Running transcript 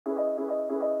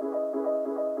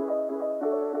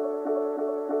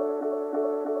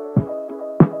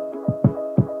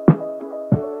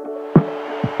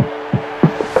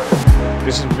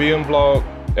This is VM Vlog,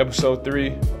 episode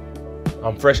 3.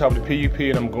 I'm fresh off the PUP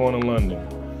and I'm going to London.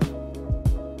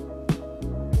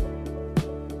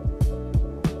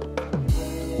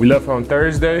 We left on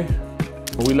Thursday.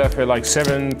 We left at like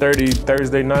 7:30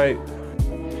 Thursday night.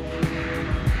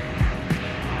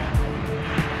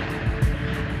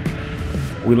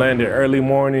 We landed early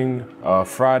morning,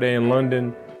 Friday in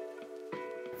London.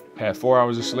 Had 4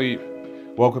 hours of sleep,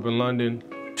 woke up in London,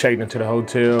 checked into the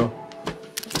hotel.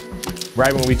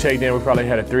 Right when we checked in, we probably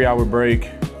had a 3-hour break.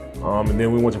 And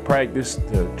then we went to practice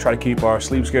to try to keep our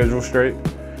sleep schedule straight.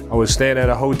 I was staying at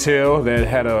a hotel that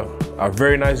had a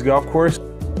very nice golf course.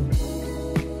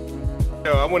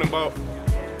 I went and bought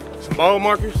some ball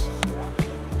markers,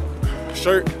 a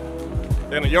shirt,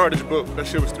 and a yardage book. That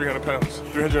shit was 300 pounds,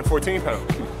 314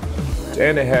 pounds.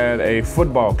 And they had a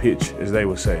football pitch, as they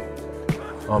would say.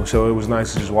 So it was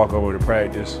nice to just walk over to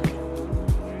practice.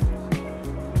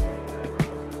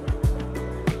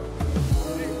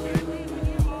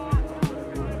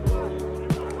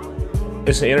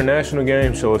 It's an international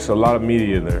game, so it's a lot of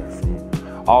media there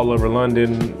from all over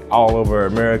London, all over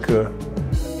America,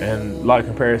 and a lot of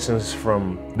comparisons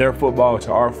from their football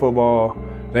to our football.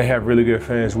 They have really good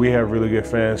fans, we have really good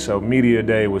fans, so media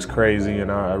day was crazy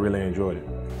and I really enjoyed it.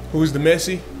 Who's the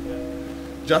Messi?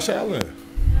 Josh Allen.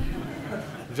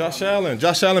 Josh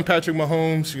Allen, Patrick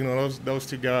Mahomes, you know, those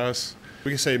two guys.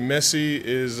 We can say Messi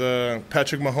is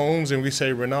Patrick Mahomes and we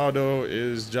say Ronaldo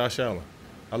is Josh Allen.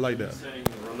 I like that.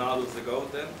 Ronaldo's the GOAT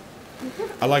then?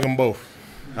 I like them both.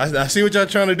 I see what y'all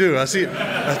trying to do. I see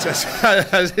what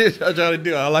y'all trying to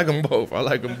do. I like them both. I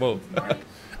like them both.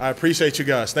 I appreciate you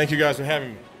guys. Thank you guys for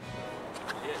having me.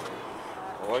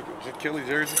 I like it. Just Kelly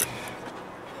jersey.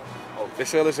 Oh, they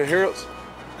sell this at Harrods?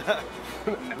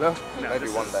 No? Maybe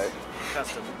one day.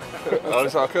 Custom. Oh,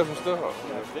 it's all custom stuff?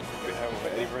 We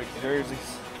have Eddie Break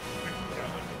jerseys.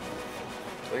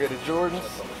 Look at the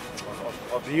Jordans.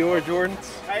 Of your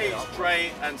Jordans. Hey, it's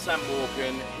Dre and Sam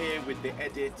Morgan here with the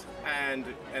Edit and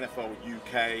NFL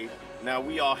UK. Now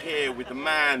we are here with the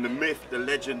man, the myth, the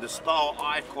legend, the star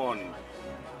icon.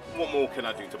 What more can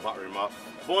I do to butter him up?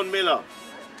 Von Miller,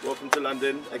 welcome to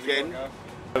London again.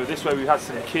 This way we had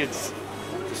some kids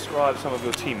describe some of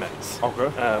your teammates.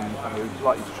 Okay. And we'd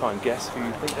like you to try and guess who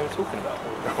you think they were talking about.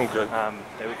 Okay.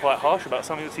 They were quite harsh about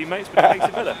some of your teammates, but it makes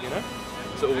it better, you know?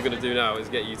 So all we're going to do now is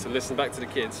get you to listen back to the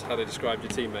kids, how they described your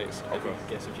teammates. Okay.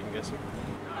 Guess if you can guess them.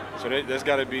 So that's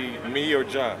got to be me or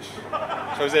Josh.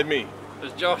 So is that me?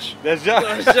 That's Josh. That's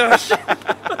Josh. That's Josh.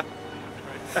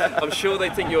 I'm sure they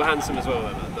think you're handsome as well,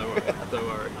 then. Don't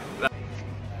worry.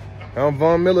 I'm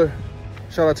Von Miller.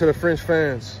 Shout out to the French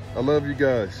fans. I love you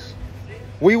guys.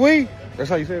 Oui, oui.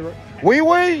 That's how you say it, right? Oui,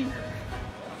 oui.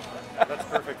 That's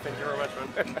perfect. Thank you very much,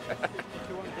 man.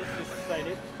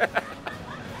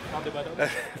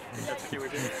 That's what you were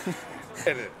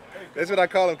doing. That's what I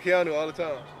call him, Keanu, all the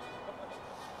time.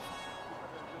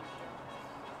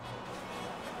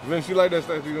 Vince, you like that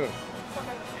stuff you doing?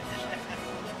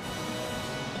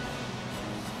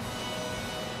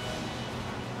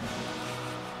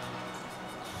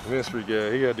 Vince, pretty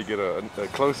good. He had to get a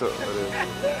close-up of it.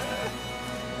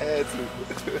 Had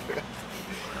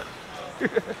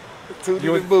to. Tooted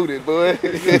and booted, boy.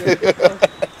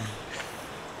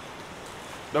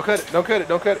 Don't cut it, don't cut it,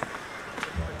 don't cut it.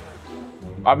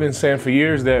 I've been saying for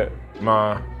years that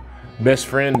my best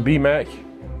friend, B-Mac,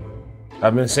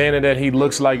 I've been saying that he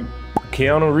looks like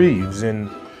Keanu Reeves, and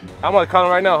I'm gonna call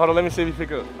him right now. Hold on, let me see if he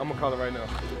pick up. I'm gonna call him right now.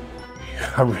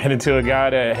 I ran into a guy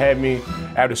that had me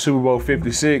after Super Bowl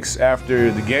 56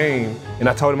 after the game, and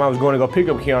I told him I was going to go pick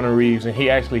up Keanu Reeves, and he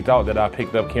actually thought that I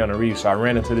picked up Keanu Reeves, so I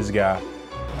ran into this guy.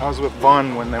 I was with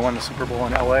Vaughn when they won the Super Bowl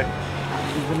in LA.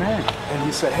 He's the man. And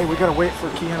he said, hey, we gotta wait for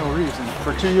Keanu Reeves. And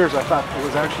for 2 years I thought it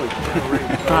was actually Keanu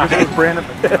Reeves. It was Brandon.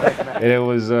 And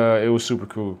it was super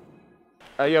cool.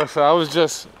 Yo, so I was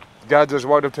guy just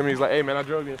walked up to me, he's like, hey man, I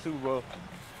drove you in the Super Bowl.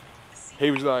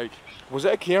 He was like, was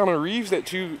that Keanu Reeves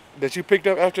that you picked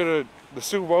up after the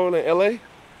Super Bowl in LA?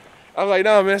 I was like,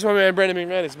 no man, that's my man Brandon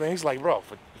McManus, man. He's like, bro,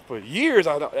 for years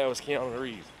I thought that was Keanu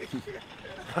Reeves.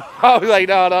 I was like,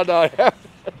 no.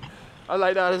 I was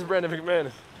like, no, this is Brandon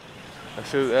McManus.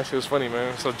 That shit was funny,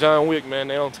 man. So John Wick, man,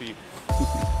 they on to you.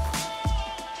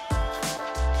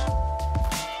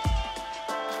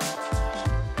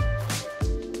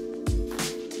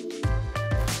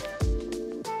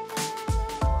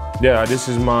 Yeah, this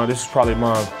is probably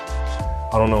my,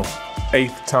 I don't know,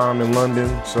 8th time in London.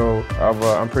 So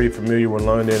I'm pretty familiar with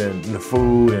London and the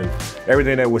food and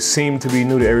everything that would seem to be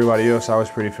new to everybody else. I was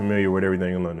pretty familiar with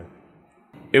everything in London.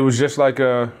 It was just like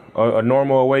a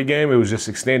normal away game. It was just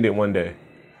extended one day.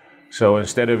 So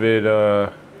instead of it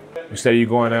instead of you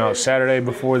going out Saturday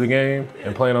before the game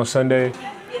and playing on Sunday,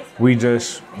 we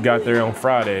just got there on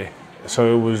Friday.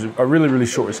 So it was a really, really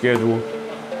short schedule,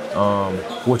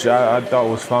 which I thought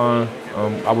was fine.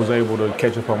 I was able to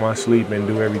catch up on my sleep and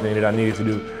do everything that I needed to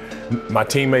do. My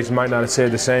teammates might not have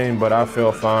said the same, but I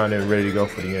felt fine and ready to go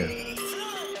for the game.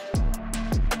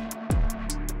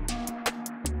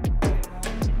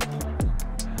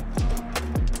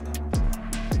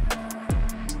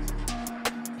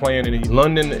 Playing in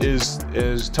London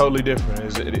is totally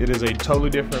different. It is a totally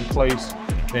different place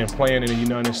than playing in the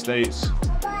United States.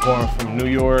 Going from New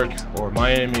York or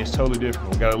Miami is totally different.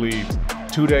 We gotta leave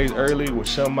 2 days early, which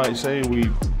some might say we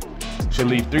should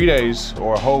leave 3 days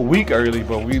or a whole week early,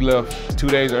 but we left 2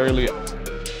 days early.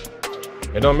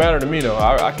 It don't matter to me though.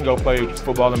 I can go play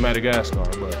football in Madagascar,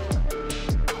 but.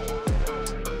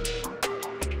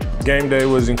 Game day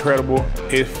was incredible.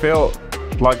 It felt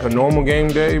like a normal game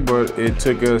day, but it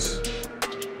took us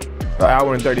an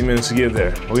hour and 30 minutes to get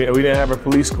there. We didn't have a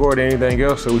police escort or anything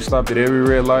else, so we stopped at every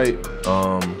red light,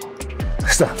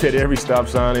 stopped at every stop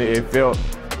sign. It felt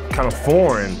kind of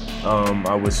foreign,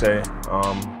 I would say,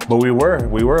 but we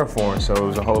were foreign, so it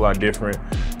was a whole lot different.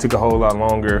 Took a whole lot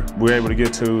longer. We were able to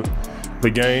get to the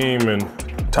game, and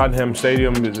Tottenham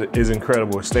Stadium is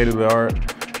incredible. It's state of the art,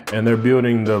 and they're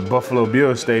building the Buffalo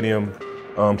Bills Stadium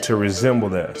to resemble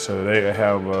that. So they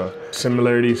have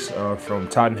similarities from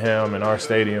Tottenham and our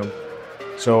stadium.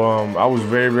 So I was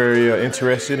very, very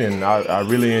interested, and I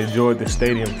really enjoyed the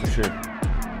stadium for sure.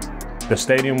 The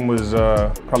stadium was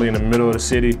probably in the middle of the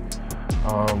city,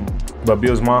 but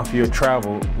Bills Mafia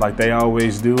traveled like they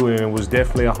always do, and it was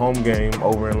definitely a home game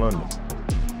over in London.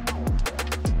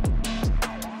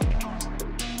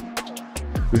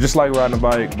 It was just like riding a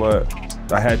bike, but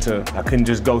I couldn't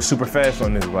just go super fast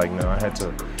on this bike now. I had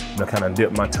to, kind of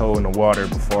dip my toe in the water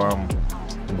before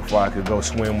I could go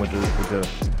swim with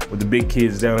the big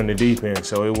kids down in the deep end.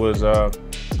 So it was a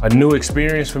new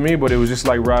experience for me, but it was just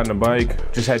like riding a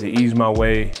bike. Just had to ease my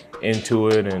way into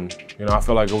it, and I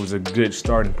felt like it was a good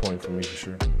starting point for me for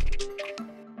sure.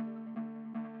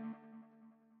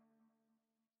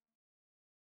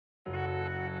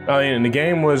 I mean, the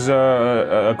game was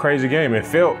a crazy game. It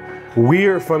felt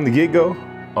weird from the get-go.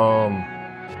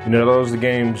 Those are the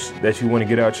games that you want to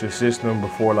get out your system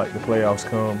before like the playoffs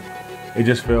come. It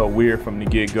just felt weird from the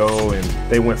get-go, and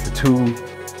they went for 2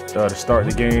 to start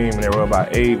the game, and they were up by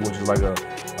 8, which is like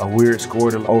a weird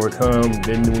score to overcome.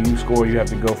 Then when you score, you have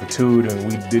to go for 2, and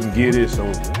we didn't get it, so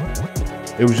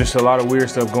it was just a lot of weird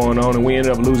stuff going on, and we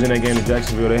ended up losing that game to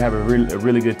Jacksonville. They have a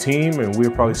really good team, and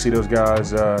we'll probably see those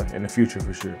guys in the future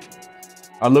for sure.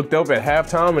 I looked up at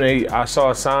halftime, and I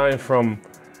saw a sign from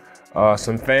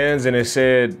some fans, and it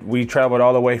said we traveled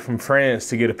all the way from France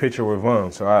to get a picture with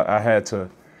Vaughn. So I had to,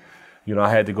 I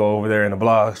had to go over there in the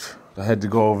blogs. I had to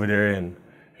go over there and,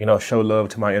 show love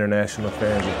to my international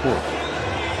fans, of course.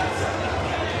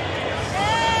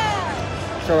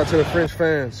 Shout out to the French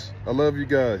fans. I love you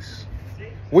guys.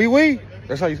 Oui, oui.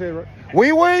 That's how you say it, right?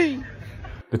 Oui, oui.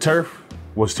 The turf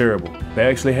was terrible. They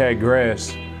actually had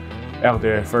grass out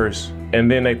there at first, and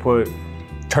then they put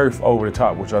turf over the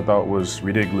top, which I thought was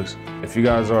ridiculous. If you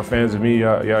guys are fans of me,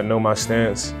 y'all know my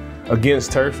stance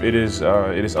against turf. It is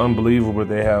unbelievable.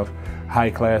 They have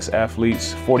high-class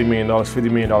athletes, $40 million, $50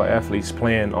 million athletes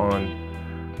playing on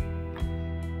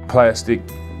plastic,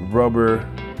 rubber,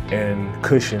 and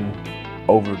cushion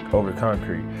over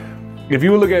concrete. If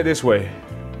you would look at it this way,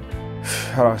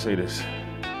 how do I say this?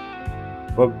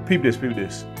 Well, peep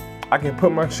this. I can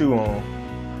put my shoe on,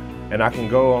 and I can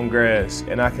go on grass,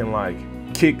 and I can like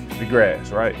kick the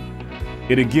grass, right?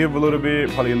 It'll give a little bit,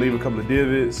 probably leave a couple of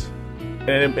divots,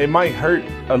 and it might hurt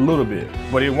a little bit,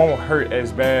 but it won't hurt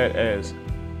as bad as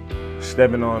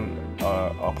stepping on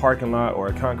a parking lot or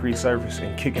a concrete surface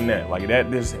and kicking that. Like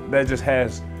that just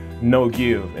has no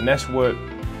give, and that's what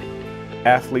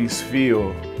athletes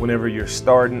feel whenever you're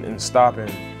starting and stopping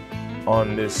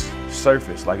on this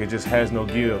surface. Like it just has no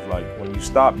give. Like when you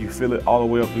stop, you feel it all the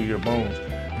way up through your bones.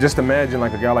 Just imagine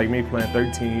like a guy like me playing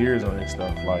 13 years on this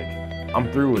stuff. Like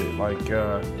I'm through with it. Like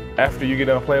after you get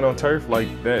done playing on turf, like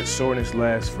that soreness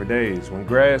lasts for days. When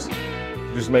grass,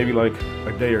 just maybe like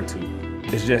a day or two.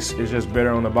 It's just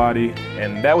better on the body.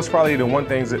 And that was probably the one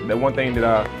thing that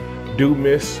I do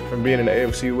miss from being in the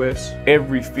AFC West.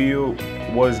 Every field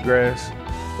was grass.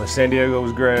 But San Diego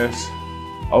was grass.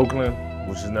 Oakland,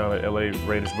 which is now the LA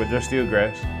Raiders, but they're still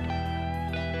grass.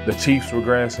 The Chiefs were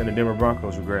grass and the Denver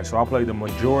Broncos were grass. So I played the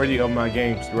majority of my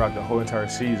games throughout the whole entire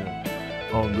season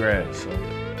on grass. So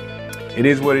it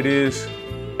is what it is.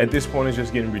 At this point, it's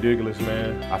just getting ridiculous,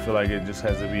 man. I feel like it just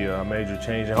has to be a major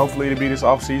change. And hopefully it'll be this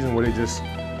off season where they just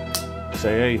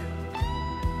say, hey,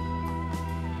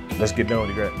 Let's get down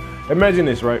with the grass. Imagine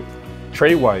this, right?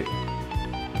 Trey White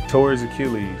tore his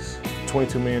Achilles,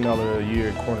 $22 million a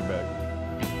year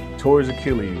cornerback. Tore his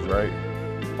Achilles, right,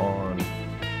 on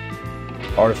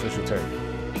artificial turf.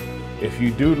 If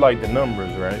you do like the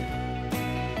numbers, right,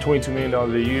 $22 million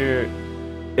a year,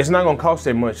 it's not gonna cost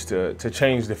that much to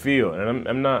change the field. And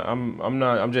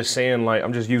I'm just saying, like,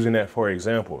 I'm just using that for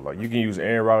example. Like, you can use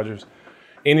Aaron Rodgers,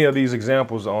 any of these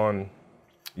examples on,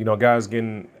 you know, guys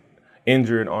getting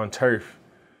injured on turf.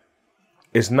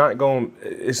 It's not gonna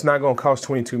cost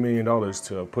 $22 million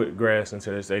to put grass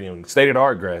into the stadium.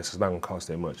 State-of-the-art grass is not gonna cost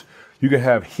that much. You can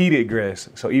have heated grass,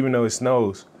 so even though it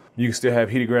snows, you can still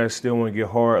have heated grass, still won't get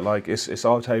hard. Like, it's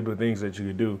all type of things that you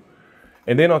could do.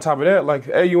 And then on top of that, like,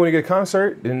 hey, you want to get a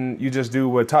concert? Then you just do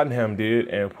what Tottenham did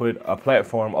and put a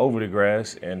platform over the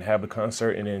grass and have a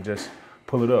concert and then just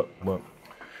pull it up. But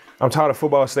I'm tired of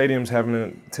football stadiums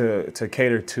having to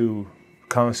cater to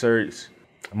concerts,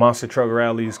 monster truck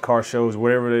rallies, car shows,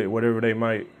 whatever they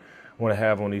might want to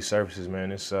have on these surfaces,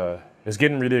 man. It's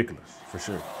getting ridiculous for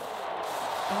sure.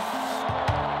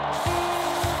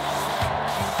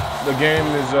 The game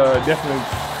is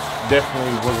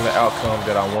definitely wasn't the outcome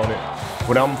that I wanted,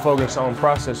 but I'm focused on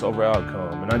process over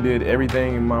outcome, and I did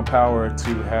everything in my power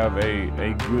to have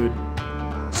a good,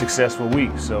 successful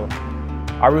week. So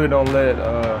I really don't let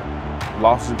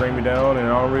losses bring me down, and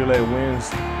I don't really let wins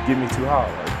get me too high.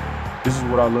 Like, this is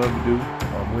what I love to do.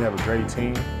 We have a great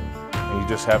team, and you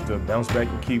just have to bounce back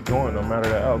and keep going no matter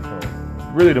the outcome.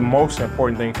 Really, the most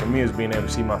important thing for me is being able to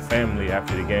see my family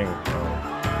after the game.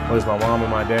 Whether it's my mom or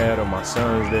my dad or my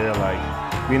sons there, like,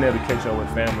 being able to catch up with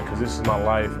family, because this is my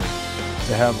life.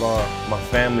 To have my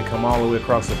family come all the way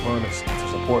across the pond to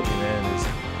support me, man, is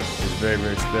very,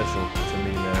 very special to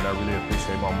me, man. I really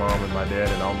appreciate my mom and my dad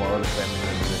and all my other family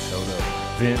members that showed up.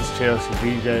 Vince, Chelsea,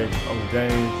 BJ, Uncle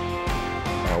James.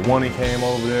 One, he came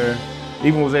over there.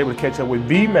 Even was able to catch up with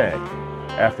V-Mac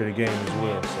after the game as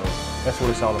well. So that's what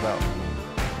it's all about.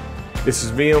 This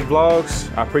is VM Vlogs.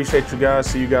 I appreciate you guys.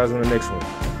 See you guys on the next one.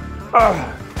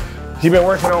 You been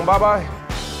working on bye-bye?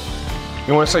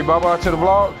 You want to say bye-bye to the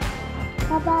vlog?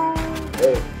 Bye-bye.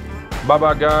 Hey.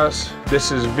 Bye-bye, guys.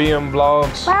 This is VM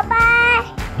Vlogs. Bye-bye.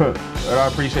 And I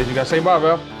appreciate you guys. Say bye,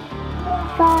 Val.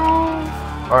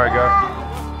 Bye. All right, guys.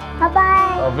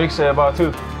 Bye-bye. Vic said bye,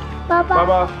 too. Bye-bye.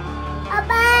 Bye-bye.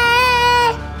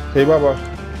 Bye-bye. Say bye-bye.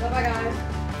 Bye-bye, guys.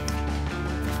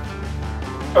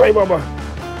 Hey, bye-bye.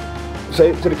 Say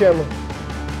it to the camera.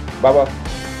 Bye-bye.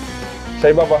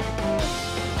 Say bye-bye. Bye-bye.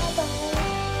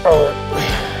 All right.